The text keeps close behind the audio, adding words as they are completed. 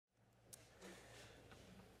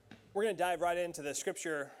We're going to dive right into the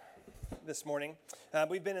scripture this morning.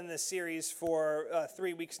 We've been in this series for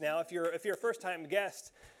 3 weeks now. If you're a first-time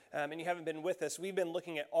guest and you haven't been with us, we've been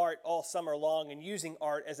looking at art all summer long and using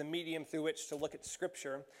art as a medium through which to look at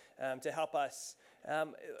scripture to help us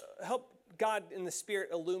help God in the Spirit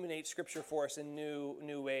illuminate scripture for us in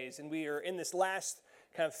new ways. And we are in this last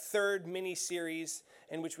kind of third mini-series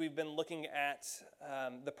in which we've been looking at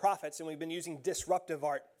the prophets, and we've been using disruptive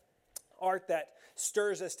art. Art that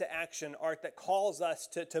stirs us to action, art that calls us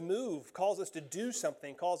to move, calls us to do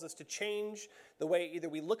something, calls us to change the way either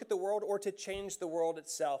we look at the world or to change the world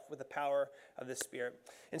itself with the power of the Spirit.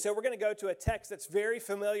 And so we're going to go to a text that's very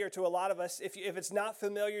familiar to a lot of us. If it's not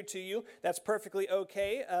familiar to you, that's perfectly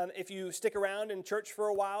okay. If you stick around in church for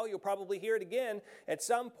a while, you'll probably hear it again at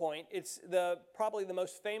some point. It's probably the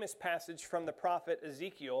most famous passage from the prophet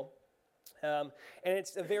Ezekiel, and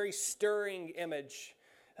it's a very stirring image.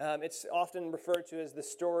 It's often referred to as the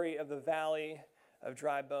story of the valley of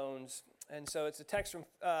dry bones. And so it's a text from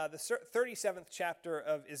the 37th chapter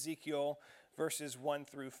of Ezekiel, verses 1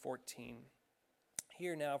 through 14.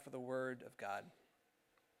 Hear now for the word of God.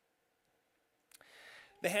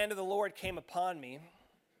 The hand of the Lord came upon me,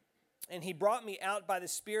 and he brought me out by the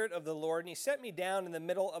Spirit of the Lord, and he set me down in the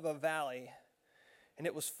middle of a valley, and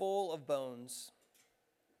it was full of bones.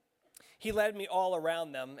 He led me all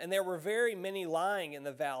around them, and there were very many lying in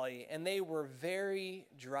the valley, and they were very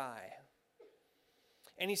dry.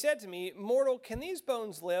 And he said to me, "Mortal, can these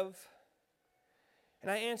bones live?"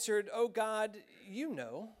 And I answered, "O God, you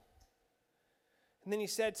know." And then he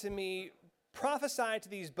said to me, "Prophesy to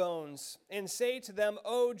these bones, and say to them,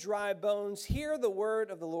 O dry bones, hear the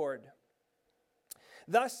word of the Lord.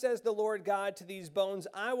 Thus says the Lord God to these bones,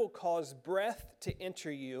 I will cause breath to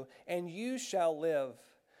enter you, and you shall live.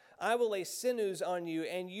 I will lay sinews on you,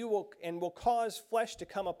 and will cause flesh to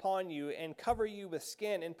come upon you, and cover you with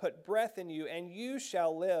skin, and put breath in you, and you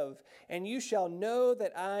shall live, and you shall know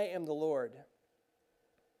that I am the Lord."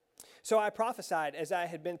 So I prophesied as I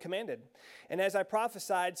had been commanded. And as I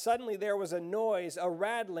prophesied, suddenly there was a noise, a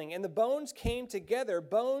rattling, and the bones came together,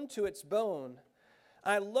 bone to its bone.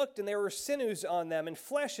 I looked, and there were sinews on them, and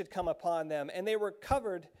flesh had come upon them, and they were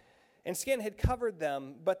covered, and skin had covered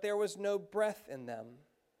them, but there was no breath in them.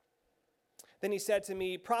 Then he said to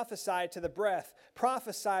me, "Prophesy to the breath,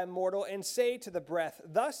 prophesy, mortal, and say to the breath,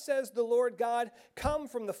 Thus says the Lord God, come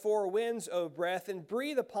from the four winds, O breath, and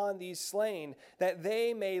breathe upon these slain, that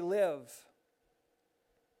they may live."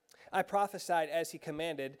 I prophesied as he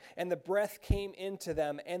commanded, and the breath came into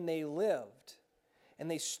them, and they lived,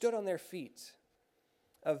 and they stood on their feet,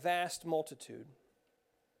 a vast multitude.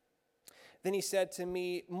 Then he said to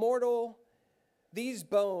me, "Mortal, these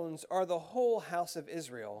bones are the whole house of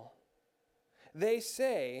Israel. They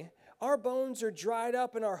say, our bones are dried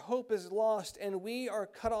up and our hope is lost and we are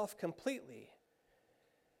cut off completely.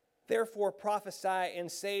 Therefore prophesy and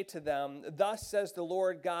say to them, Thus says the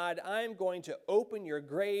Lord God, I am going to open your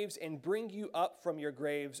graves and bring you up from your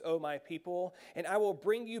graves, O my people, and I will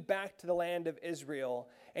bring you back to the land of Israel.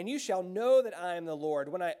 And you shall know that I am the Lord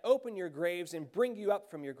when I open your graves and bring you up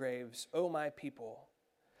from your graves, O my people.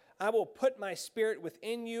 I will put my spirit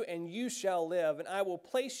within you, and you shall live, and I will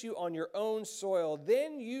place you on your own soil.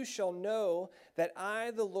 Then you shall know that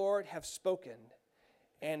I, the Lord, have spoken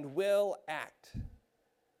and will act,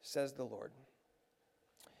 says the Lord.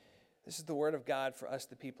 This is the word of God for us,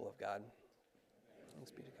 the people of God.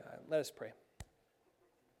 Thanks be to God. Let us pray.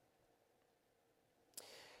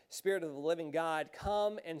 Spirit of the living God,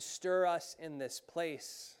 come and stir us in this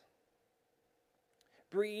place.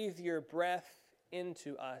 Breathe your breath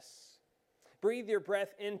into us. Breathe your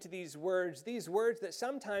breath into these words that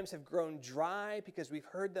sometimes have grown dry because we've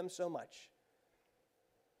heard them so much.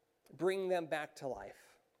 Bring them back to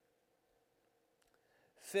life.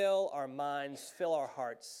 Fill our minds, fill our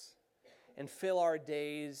hearts, and fill our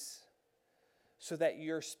days so that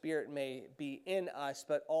your Spirit may be in us,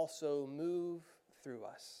 but also move through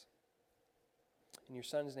us. In your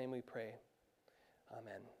Son's name we pray.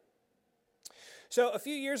 Amen. So a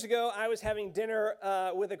few years ago, I was having dinner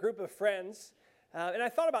with a group of friends, and I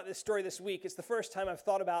thought about this story this week. It's the first time I've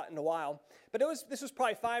thought about it in a while. But this was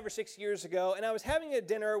probably 5 or 6 years ago, and I was having a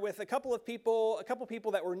dinner with a couple people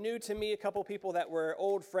that were new to me, a couple people that were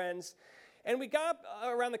old friends, and we got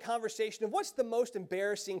around the conversation of what's the most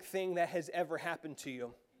embarrassing thing that has ever happened to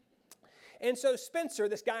you. And so Spencer,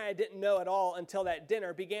 this guy I didn't know at all until that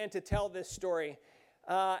dinner, began to tell this story.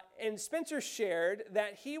 And Spencer shared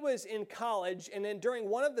that he was in college, and then during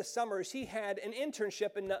one of the summers, he had an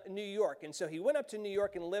internship in New York. And so he went up to New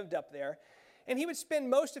York and lived up there. And he would spend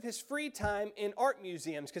most of his free time in art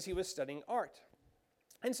museums because he was studying art.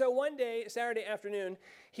 And so one day, Saturday afternoon,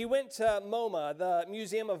 he went to MoMA, the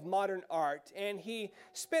Museum of Modern Art, and he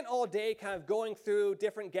spent all day kind of going through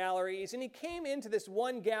different galleries, and he came into this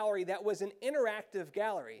one gallery that was an interactive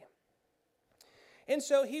gallery. And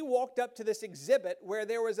so he walked up to this exhibit where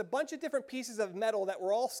there was a bunch of different pieces of metal that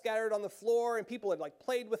were all scattered on the floor, and people had like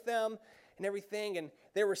played with them and everything, and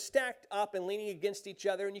they were stacked up and leaning against each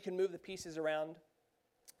other, and you can move the pieces around.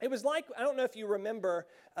 It was like, I don't know if you remember,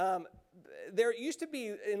 there used to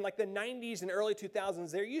be, in like the 90s and early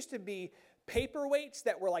 2000s, there used to be paperweights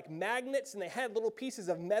that were like magnets, and they had little pieces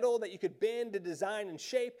of metal that you could bend to design and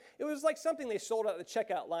shape. It was like something they sold out at the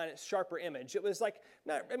checkout line at Sharper Image. It was like,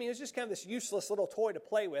 it was just kind of this useless little toy to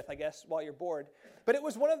play with, I guess, while you're bored. But it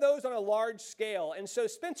was one of those on a large scale, and so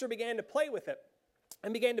Spencer began to play with it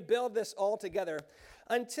and began to build this all together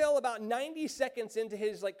until about 90 seconds into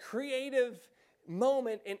his like creative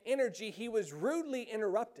moment and energy, he was rudely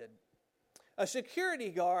interrupted. A security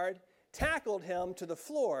guard tackled him to the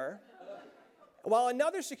floor, while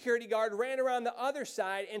another security guard ran around the other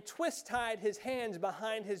side and twist-tied his hands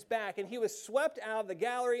behind his back, and he was swept out of the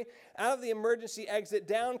gallery, out of the emergency exit,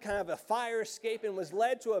 down kind of a fire escape, and was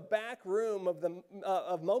led to a back room of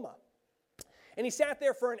MoMA. And he sat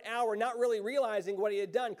there for an hour, not really realizing what he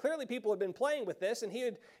had done. Clearly, people had been playing with this, and he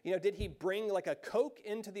had, did he bring like a Coke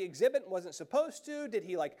into the exhibit and wasn't supposed to? Did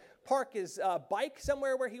he like park his bike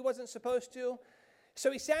somewhere where he wasn't supposed to? So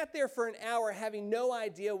he sat there for an hour having no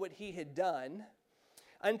idea what he had done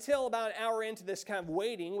until about an hour into this kind of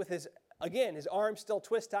waiting with his arms still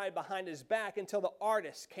twist-tied behind his back until the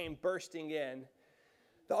artist came bursting in.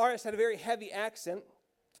 The artist had a very heavy accent.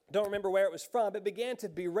 Don't remember where it was from, but began to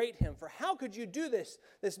berate him for how could you do this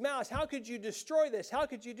mouse? How could you destroy this? How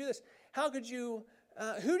could you do this? How could you,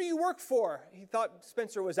 who do you work for? He thought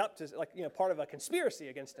Spencer was up to part of a conspiracy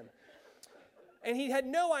against him. And he had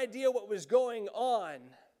no idea what was going on.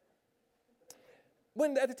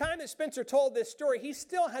 When at the time that Spencer told this story, he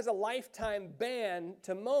still has a lifetime ban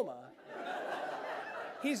to MoMA.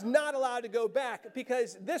 He's not allowed to go back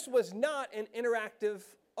because this was not an interactive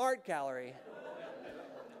art gallery.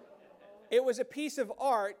 It was a piece of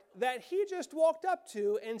art that he just walked up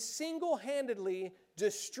to and single-handedly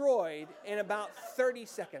destroyed in about 30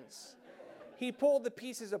 seconds. He pulled the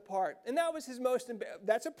pieces apart, and that was his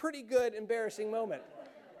that's a pretty good embarrassing moment.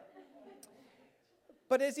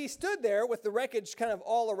 But as he stood there with the wreckage kind of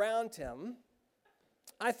all around him,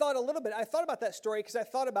 I thought about that story because I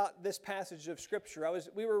thought about this passage of Scripture.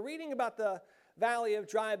 We were reading about the Valley of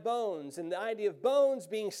Dry Bones and the idea of bones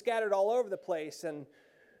being scattered all over the place, and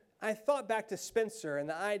I thought back to Spencer and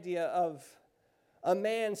the idea of a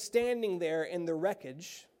man standing there in the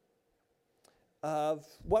wreckage of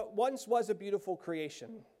what once was a beautiful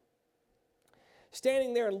creation.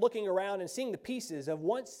 Standing there and looking around and seeing the pieces of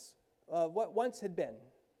what once had been.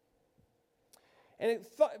 And it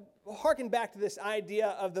harkened back to this idea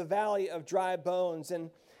of the Valley of Dry Bones.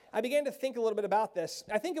 And I began to think a little bit about this.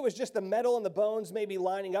 I think it was just the metal and the bones maybe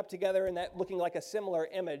lining up together and that looking like a similar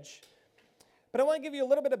image. But I want to give you a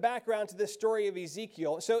little bit of background to this story of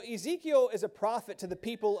Ezekiel. So Ezekiel is a prophet to the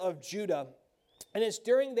people of Judah, and it's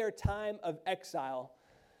during their time of exile.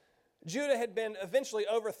 Judah had been eventually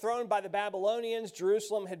overthrown by the Babylonians.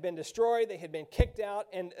 Jerusalem had been destroyed. They had been kicked out,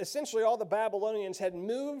 and essentially all the Babylonians had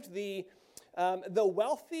moved the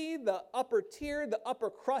wealthy, the upper tier, the upper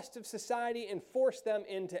crust of society, and forced them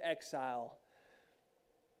into exile.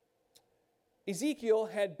 Ezekiel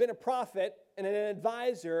had been a prophet and an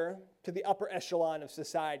advisor to the upper echelon of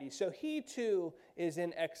society. So he too is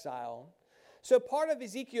in exile. So part of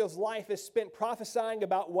Ezekiel's life is spent prophesying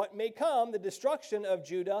about what may come, the destruction of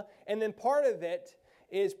Judah, and then part of it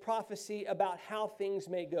is prophecy about how things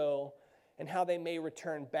may go and how they may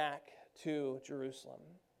return back to Jerusalem.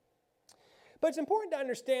 But it's important to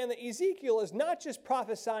understand that Ezekiel is not just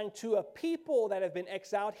prophesying to a people that have been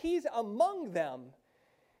exiled, he's among them.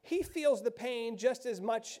 He feels the pain just as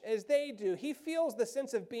much as they do. He feels the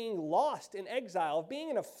sense of being lost in exile, of being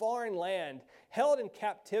in a foreign land, held in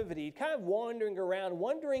captivity, kind of wandering around,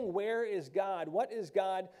 wondering where is God? What is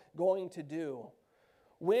God going to do?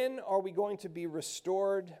 When are we going to be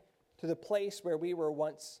restored to the place where we were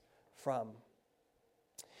once from?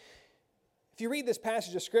 If you read this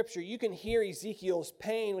passage of Scripture, you can hear Ezekiel's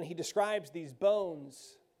pain when he describes these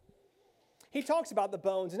bones. He talks about the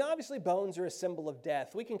bones, and obviously bones are a symbol of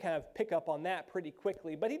death. We can kind of pick up on that pretty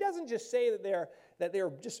quickly, but he doesn't just say that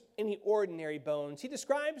they're just any ordinary bones. He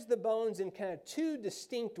describes the bones in kind of two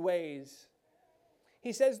distinct ways.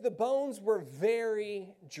 He says the bones were very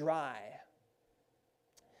dry.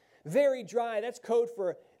 Very dry, that's code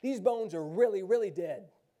for these bones are really, really dead.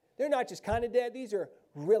 They're not just kind of dead, these are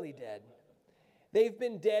really dead. They've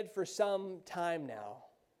been dead for some time now.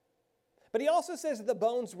 But he also says that the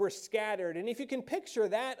bones were scattered. And if you can picture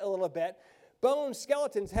that a little bit, bones,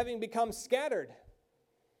 skeletons having become scattered,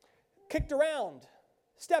 kicked around,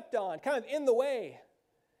 stepped on, kind of in the way.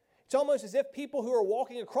 It's almost as if people who are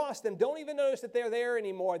walking across them don't even notice that they're there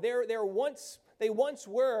anymore. They once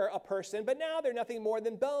were a person, but now they're nothing more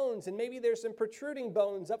than bones. And maybe there's some protruding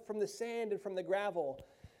bones up from the sand and from the gravel.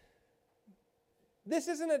 This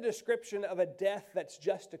isn't a description of a death that's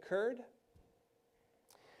just occurred.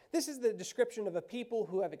 This is the description of a people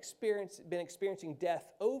who have been experiencing death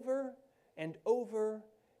over and over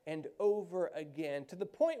and over again, to the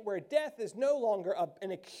point where death is no longer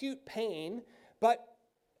an acute pain, but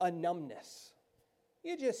a numbness.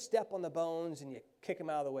 You just step on the bones and you kick them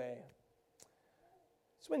out of the way.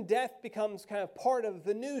 It's when death becomes kind of part of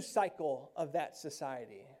the news cycle of that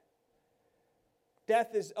society.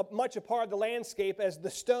 Death is much a part of the landscape as the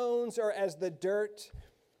stones or as the dirt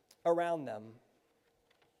around them.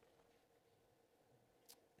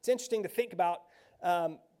 It's interesting to think about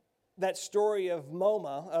that story of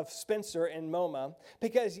MoMA, of Spencer and MoMA,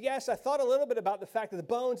 because yes, I thought a little bit about the fact that the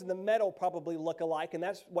bones and the metal probably look alike, and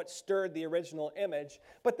that's what stirred the original image.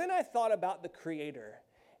 But then I thought about the creator,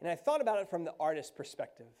 and I thought about it from the artist's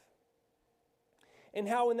perspective. And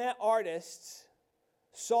how when that artist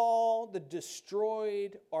saw the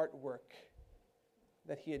destroyed artwork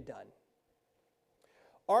that he had done,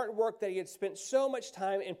 artwork that he had spent so much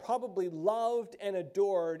time and probably loved and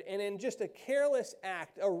adored, and in just a careless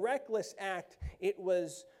act, a reckless act, it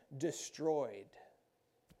was destroyed.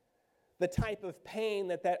 The type of pain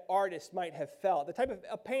that artist might have felt, the type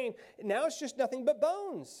of pain, now it's just nothing but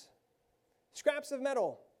bones, scraps of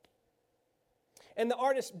metal. And the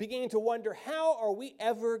artist began to wonder, how are we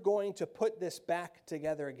ever going to put this back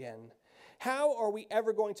together again? How are we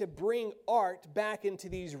ever going to bring art back into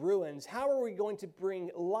these ruins? How are we going to bring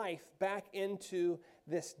life back into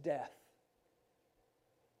this death?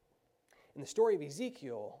 In the story of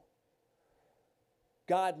Ezekiel,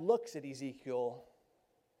 God looks at Ezekiel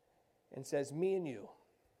and says, me and you,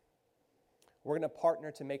 we're going to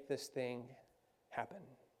partner to make this thing happen.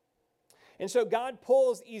 And so God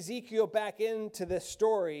pulls Ezekiel back into this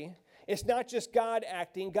story. It's not just God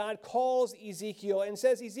acting. God calls Ezekiel and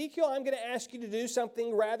says, Ezekiel, I'm going to ask you to do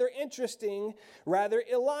something rather interesting, rather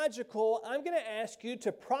illogical. I'm going to ask you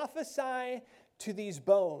to prophesy to these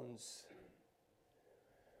bones.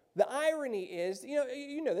 The irony is,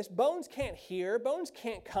 you know this, bones can't hear, bones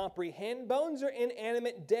can't comprehend, bones are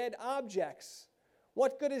inanimate, dead objects.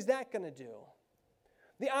 What good is that going to do?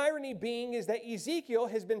 The irony being is that Ezekiel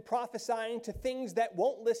has been prophesying to things that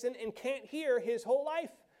won't listen and can't hear his whole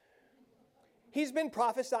life. He's been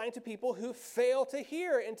prophesying to people who fail to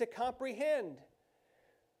hear and to comprehend,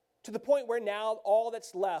 to the point where now all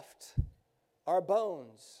that's left are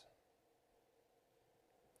bones.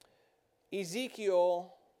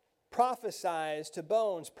 Ezekiel prophesies to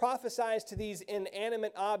bones, prophesies to these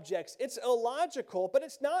inanimate objects. It's illogical, but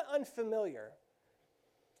it's not unfamiliar.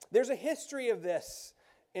 There's a history of this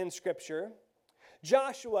in Scripture.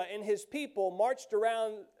 Joshua and his people marched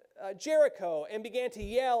around Jericho and began to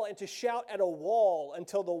yell and to shout at a wall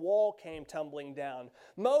until the wall came tumbling down.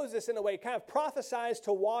 Moses, in a way, kind of prophesies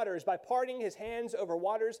to waters by parting his hands over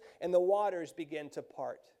waters, and the waters begin to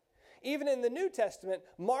part. Even in the New Testament,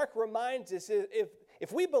 Mark reminds us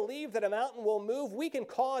if we believe that a mountain will move, we can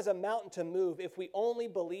cause a mountain to move if we only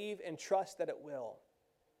believe and trust that it will.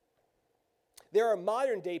 There are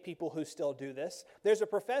modern day people who still do this. There's a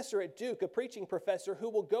professor at Duke, a preaching professor, who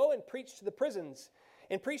will go and preach to the prisons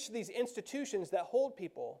and preach to these institutions that hold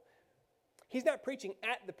people. He's not preaching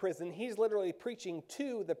at the prison. He's literally preaching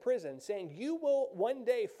to the prison, saying, you will one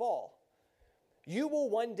day fall. You will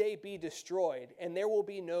one day be destroyed, and there will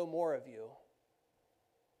be no more of you.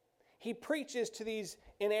 He preaches to these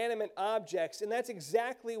inanimate objects, and that's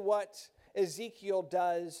exactly what Ezekiel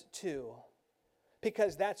does too,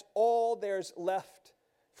 because that's all there's left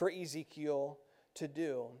for Ezekiel to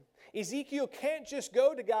do. Ezekiel can't just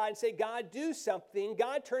go to God and say, God, do something.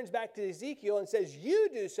 God turns back to Ezekiel and says, you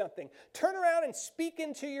do something. Turn around and speak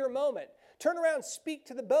into your moment. Turn around and speak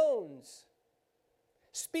to the bones.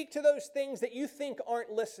 Speak to those things that you think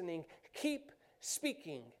aren't listening. Keep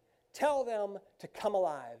speaking. Tell them to come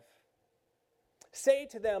alive. Say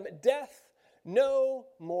to them, death, no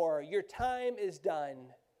more. Your time is done.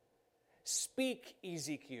 Speak,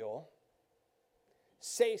 Ezekiel.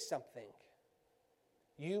 Say something.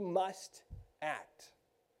 You must act.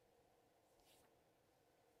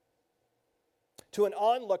 To an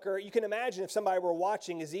onlooker, you can imagine if somebody were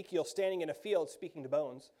watching Ezekiel standing in a field speaking to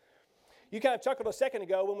bones. You kind of chuckled a second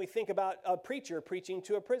ago when we think about a preacher preaching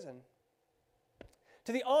to a prison.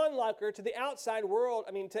 To the onlooker, to the outside world,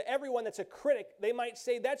 to everyone that's a critic, they might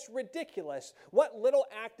say, that's ridiculous. What little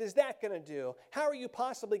act is that going to do? How are you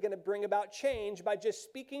possibly going to bring about change by just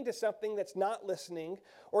speaking to something that's not listening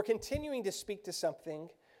or continuing to speak to something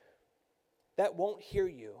that won't hear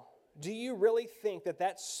you? Do you really think that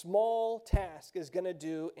that small task is going to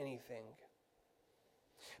do anything?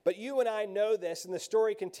 But you and I know this, and the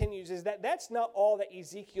story continues, is that that's not all that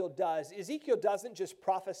Ezekiel does. Ezekiel doesn't just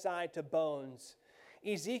prophesy to bones.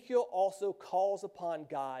 Ezekiel also calls upon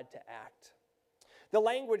God to act. The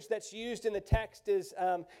language that's used in the text is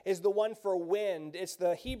the one for wind. It's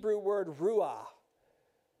the Hebrew word ruah.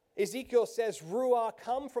 Ezekiel says, ruah,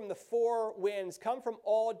 come from the four winds, come from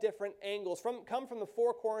all different angles, come from the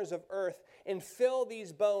four corners of earth and fill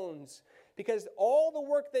these bones. Because all the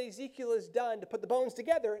work that Ezekiel has done to put the bones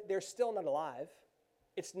together, they're still not alive.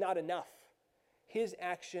 It's not enough. His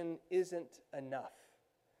action isn't enough.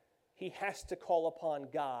 He has to call upon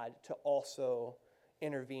God to also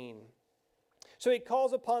intervene. So he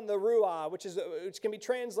calls upon the ruah, which can be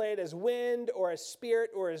translated as wind or as spirit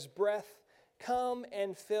or as breath. Come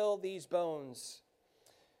and fill these bones.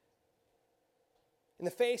 In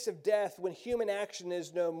the face of death, when human action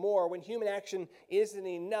is no more, when human action isn't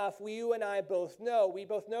enough, you and I both know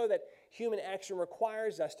that human action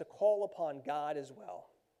requires us to call upon God as well.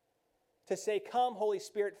 To say, come, Holy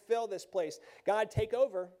Spirit, fill this place. God, take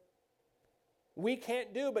over. We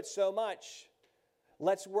can't do but so much.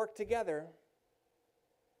 Let's work together.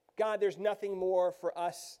 God, there's nothing more for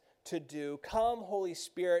us to do. Come, Holy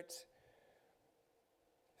Spirit,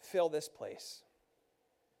 fill this place.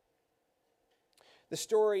 The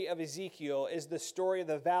story of Ezekiel is the story of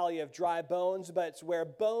the valley of dry bones, but it's where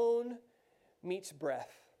bone meets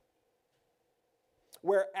breath.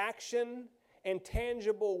 Where action and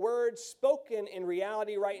tangible words spoken in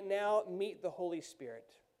reality right now meet the Holy Spirit.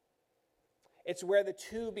 It's where the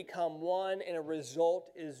two become one, and a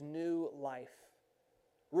result is new life,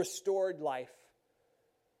 restored life,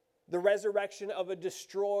 the resurrection of a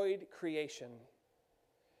destroyed creation.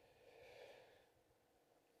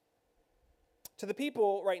 To the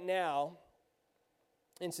people right now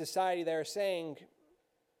in society that are saying,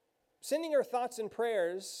 sending our thoughts and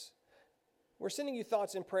prayers, we're sending you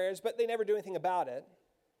thoughts and prayers, but they never do anything about it.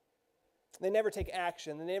 They never take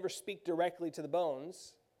action. They never speak directly to the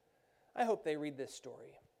bones. I hope they read this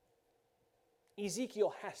story.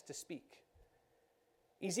 Ezekiel has to speak.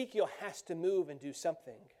 Ezekiel has to move and do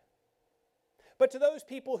something. But to those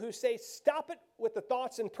people who say, stop it with the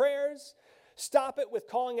thoughts and prayers, stop it with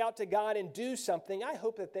calling out to God and do something, I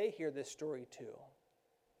hope that they hear this story too.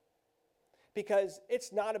 Because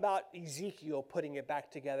it's not about Ezekiel putting it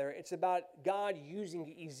back together. It's about God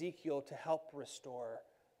using Ezekiel to help restore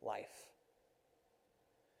life.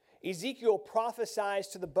 Ezekiel prophesies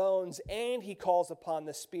to the bones and he calls upon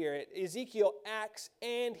the Spirit. Ezekiel acts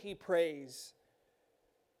and he prays.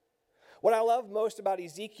 What I love most about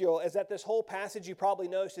Ezekiel is that this whole passage, you probably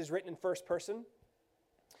noticed, is written in first person.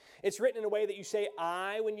 It's written in a way that you say,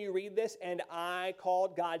 I, when you read this, and I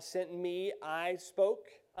called, God sent me, I spoke,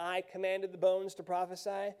 I commanded the bones to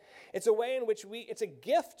prophesy. It's a way in which it's a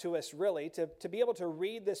gift to us, really, to be able to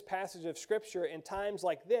read this passage of Scripture in times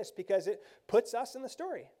like this, because it puts us in the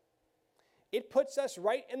story. It puts us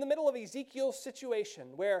right in the middle of Ezekiel's situation,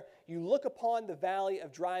 where you look upon the valley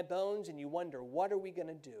of dry bones and you wonder, what are we going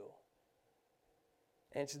to do?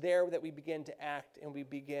 And it's there that we begin to act and we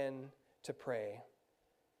begin to pray.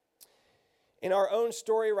 In our own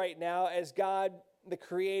story right now, as God, the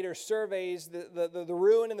Creator, surveys the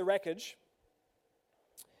ruin and the wreckage,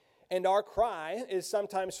 and our cry is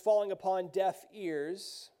sometimes falling upon deaf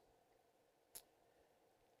ears,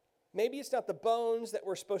 maybe it's not the bones that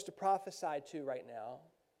we're supposed to prophesy to right now.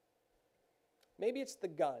 Maybe it's the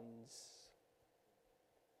guns.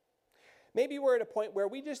 Maybe we're at a point where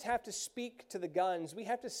we just have to speak to the guns. We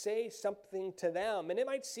have to say something to them. And it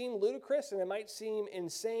might seem ludicrous and it might seem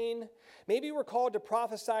insane. Maybe we're called to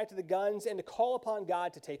prophesy to the guns and to call upon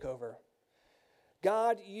God to take over.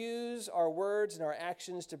 God, use our words and our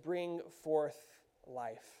actions to bring forth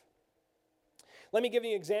life. Let me give you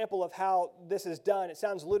an example of how this is done. It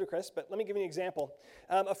sounds ludicrous, but let me give you an example.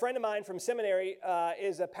 A friend of mine from seminary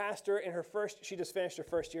is a pastor in she just finished her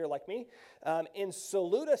first year like me, in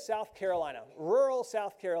Saluda, South Carolina, rural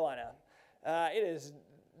South Carolina.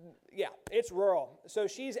 It's rural. So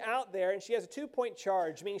she's out there and she has a 2-point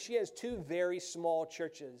charge, meaning she has 2 very small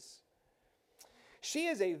churches. She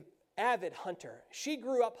is a avid hunter. She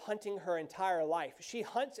grew up hunting her entire life. She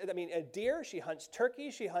hunts, a deer, she hunts turkey,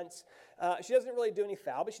 she doesn't really do any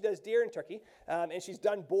fowl, but she does deer and turkey, and she's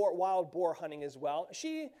done wild boar hunting as well.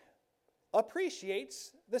 She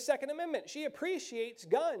appreciates the Second Amendment. She appreciates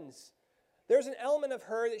guns. There's an element of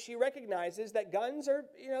her that she recognizes that guns are,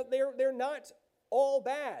 they're not all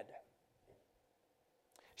bad.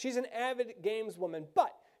 She's an avid gameswoman,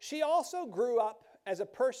 but she also grew up as a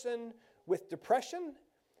person with depression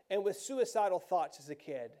and with suicidal thoughts as a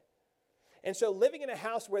kid. And so living in a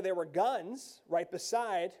house where there were guns right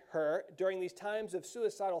beside her during these times of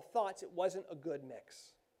suicidal thoughts, it wasn't a good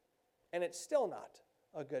mix. And it's still not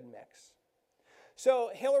a good mix. So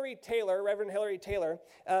Reverend Hillary Taylor,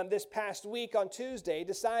 this past week on Tuesday,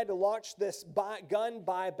 decided to launch this gun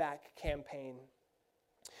buyback campaign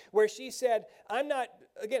where she said, I'm not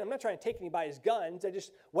trying to take anybody's guns.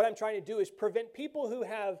 What I'm trying to do is prevent people who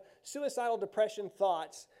have suicidal depression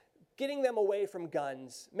thoughts, getting them away from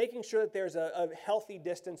guns, making sure that there's a healthy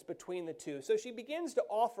distance between the two. So she begins to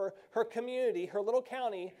offer her community, her little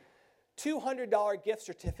county, $200 gift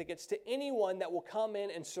certificates to anyone that will come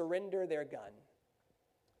in and surrender their gun.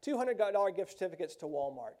 $200 gift certificates to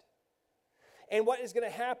Walmart. And what is going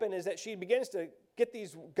to happen is that she begins to get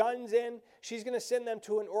these guns in. She's going to send them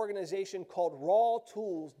to an organization called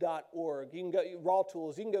rawtools.org. You can go Raw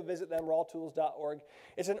Tools. You can go visit them, rawtools.org.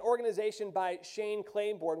 It's an organization by Shane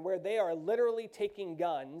Claiborne where they are literally taking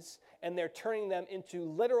guns and they're turning them into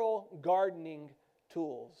literal gardening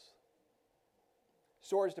tools.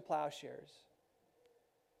 Swords to plowshares.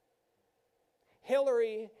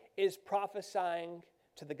 Hillary is prophesying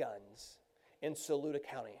to the guns in Saluda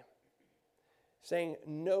County, saying,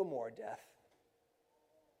 no more death.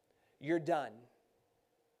 You're done.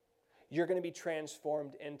 You're going to be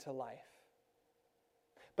transformed into life.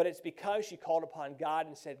 But it's because she called upon God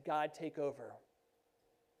and said, God, take over.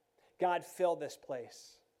 God, fill this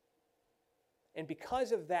place. And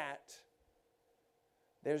because of that,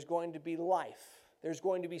 there's going to be life. There's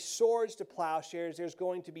going to be swords to plowshares. There's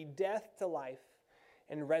going to be death to life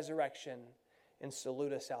and resurrection in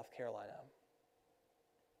Saluda, South Carolina.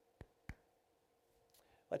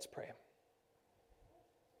 Let's pray.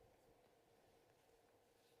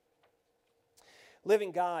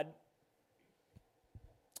 Living God,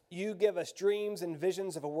 you give us dreams and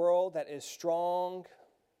visions of a world that is strong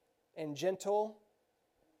and gentle,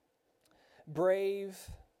 brave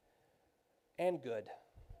and good.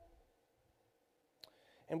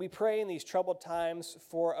 And we pray in these troubled times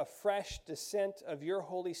for a fresh descent of your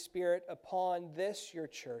Holy Spirit upon this, your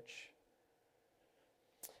church.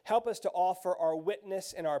 Help us to offer our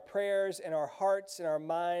witness and our prayers and our hearts and our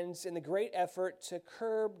minds in the great effort to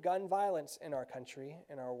curb gun violence in our country,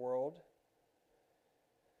 in our world.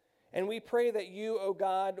 And we pray that you, O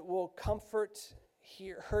God, will comfort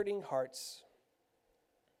hurting hearts,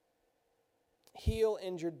 heal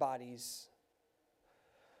injured bodies,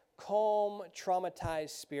 calm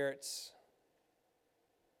traumatized spirits,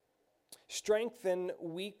 strengthen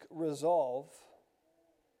weak resolve,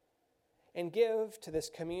 and give to this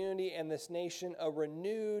community and this nation a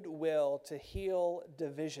renewed will to heal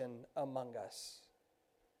division among us.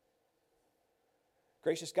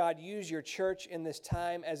 Gracious God, use your church in this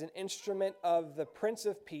time as an instrument of the Prince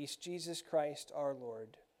of Peace, Jesus Christ our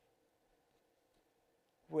Lord.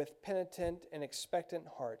 With penitent and expectant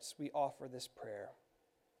hearts, we offer this prayer.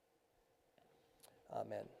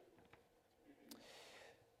 Amen.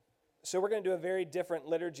 So we're going to do a very different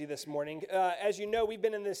liturgy this morning. As you know, we've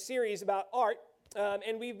been in this series about art,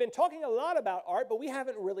 and we've been talking a lot about art, but we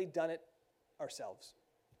haven't really done it ourselves.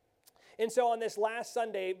 And so on this last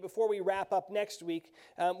Sunday, before we wrap up next week,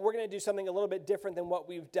 we're going to do something a little bit different than what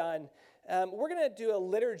we've done. We're going to do a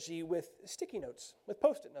liturgy with sticky notes, with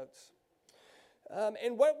Post-it notes.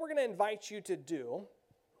 And what we're going to invite you to do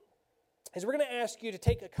is we're going to ask you to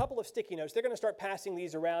take a couple of sticky notes. They're going to start passing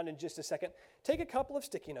these around in just a second. Take a couple of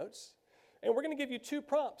sticky notes, and we're going to give you two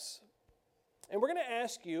prompts. And we're going to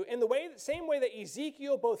ask you, in the same way that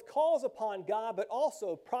Ezekiel both calls upon God but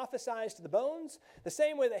also prophesies to the bones, the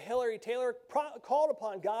same way that Hillary Taylor called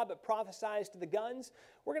upon God but prophesies to the guns,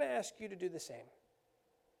 we're going to ask you to do the same.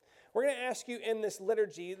 We're going to ask you in this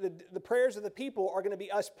liturgy, the prayers of the people are going to be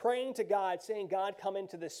us praying to God, saying, God, come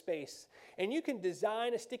into this space. And you can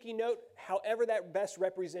design a sticky note however that best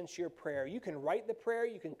represents your prayer. You can write the prayer,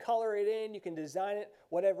 you can color it in, you can design it,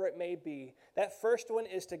 whatever it may be. That first one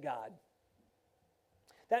is to God.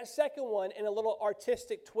 That second one, in a little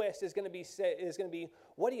artistic twist, is going to be,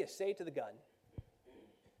 what do you say to the gun?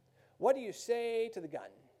 What do you say to the gun?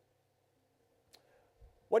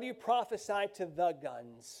 What do you prophesy to the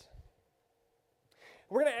guns?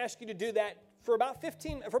 We're going to ask you to do that for about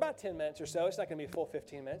 10 minutes or so. It's not going to be a full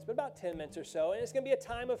 15 minutes, but about 10 minutes or so. And it's going to be a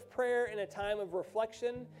time of prayer and a time of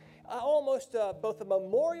reflection, almost both a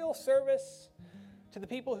memorial service to the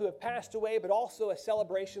people who have passed away, but also a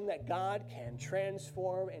celebration that God can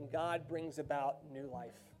transform and God brings about new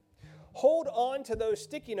life. Hold on to those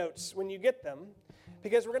sticky notes when you get them,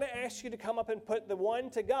 because we're going to ask you to come up and put the one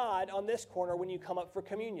to God on this corner when you come up for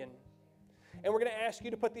communion. And we're going to ask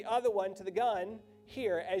you to put the other one to the gun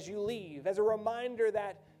here as you leave, as a reminder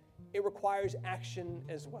that it requires action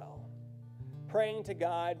as well. Praying to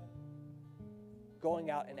God, going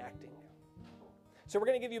out and acting. So we're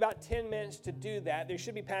going to give you about 10 minutes to do that. There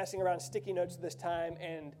should be passing around sticky notes this time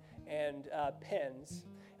and pens.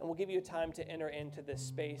 And we'll give you a time to enter into this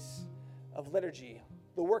space of liturgy,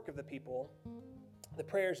 the work of the people, the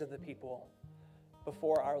prayers of the people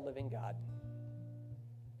before our living God.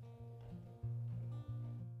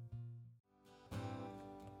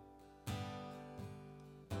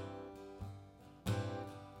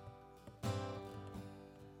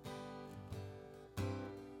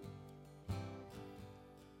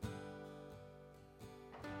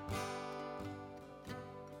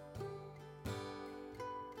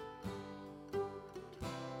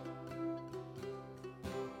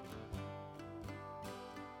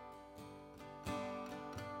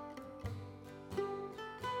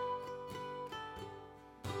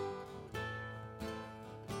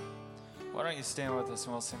 Why don't you stand with us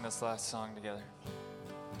and we'll sing this last song together.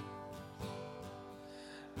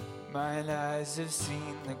 Mine eyes have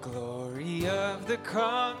seen the glory of the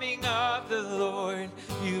coming of the Lord.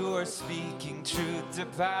 You are speaking truth to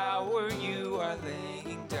power. You are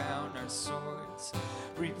laying down our swords,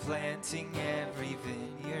 replanting every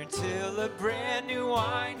vineyard till a brand new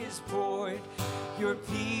wine is poured. Your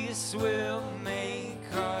peace will make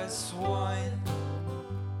us one.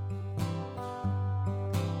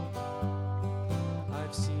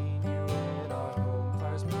 I've seen you in our home,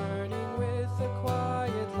 fires burning with a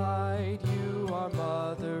quiet light. You are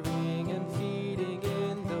mothering and feeding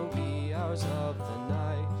in the wee hours of the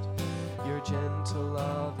night. Your gentle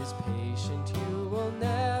love is patient, you will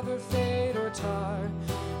never fade or tire.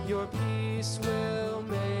 Your peace will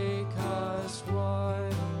make us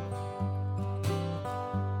one.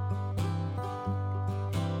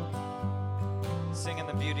 Singing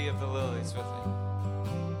the beauty of the lilies with me.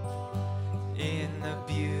 In the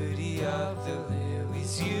beauty of the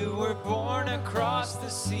lilies, you were born across the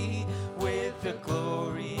sea, with the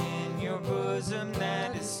glory in your bosom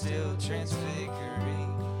that is still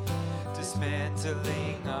transfiguring,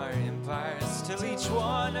 dismantling our empires till each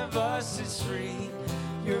one of us is free.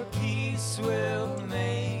 Your peace will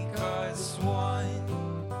make us one.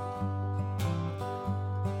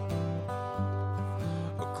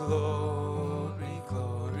 Oh, glory,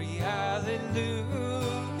 glory, hallelujah.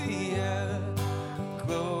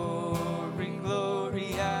 Glory,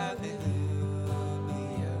 glory, hallelujah.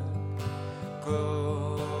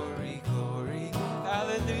 Glory, glory,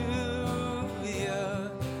 hallelujah.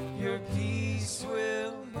 Your peace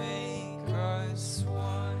will make us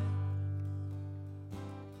one.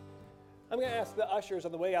 I'm going to ask the ushers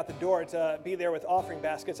on the way out the door to be there with offering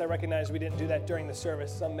baskets. I recognize we didn't do that during the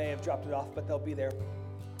service. Some may have dropped it off, but they'll be there.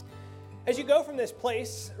 As you go from this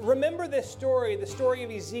place, remember this story, the story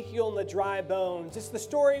of Ezekiel and the dry bones. It's the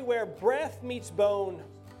story where breath meets bone,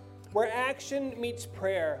 where action meets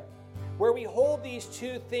prayer, where we hold these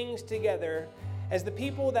two things together as the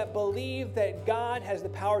people that believe that God has the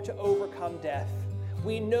power to overcome death.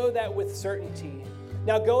 We know that with certainty.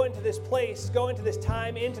 Now go into this place, go into this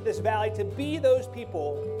time, into this valley to be those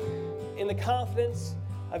people in the confidence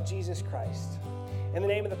of Jesus Christ. In the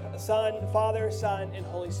name of the Son, Father, Son, and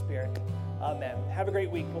Holy Spirit. Amen. Have a great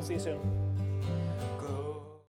week. We'll see you soon.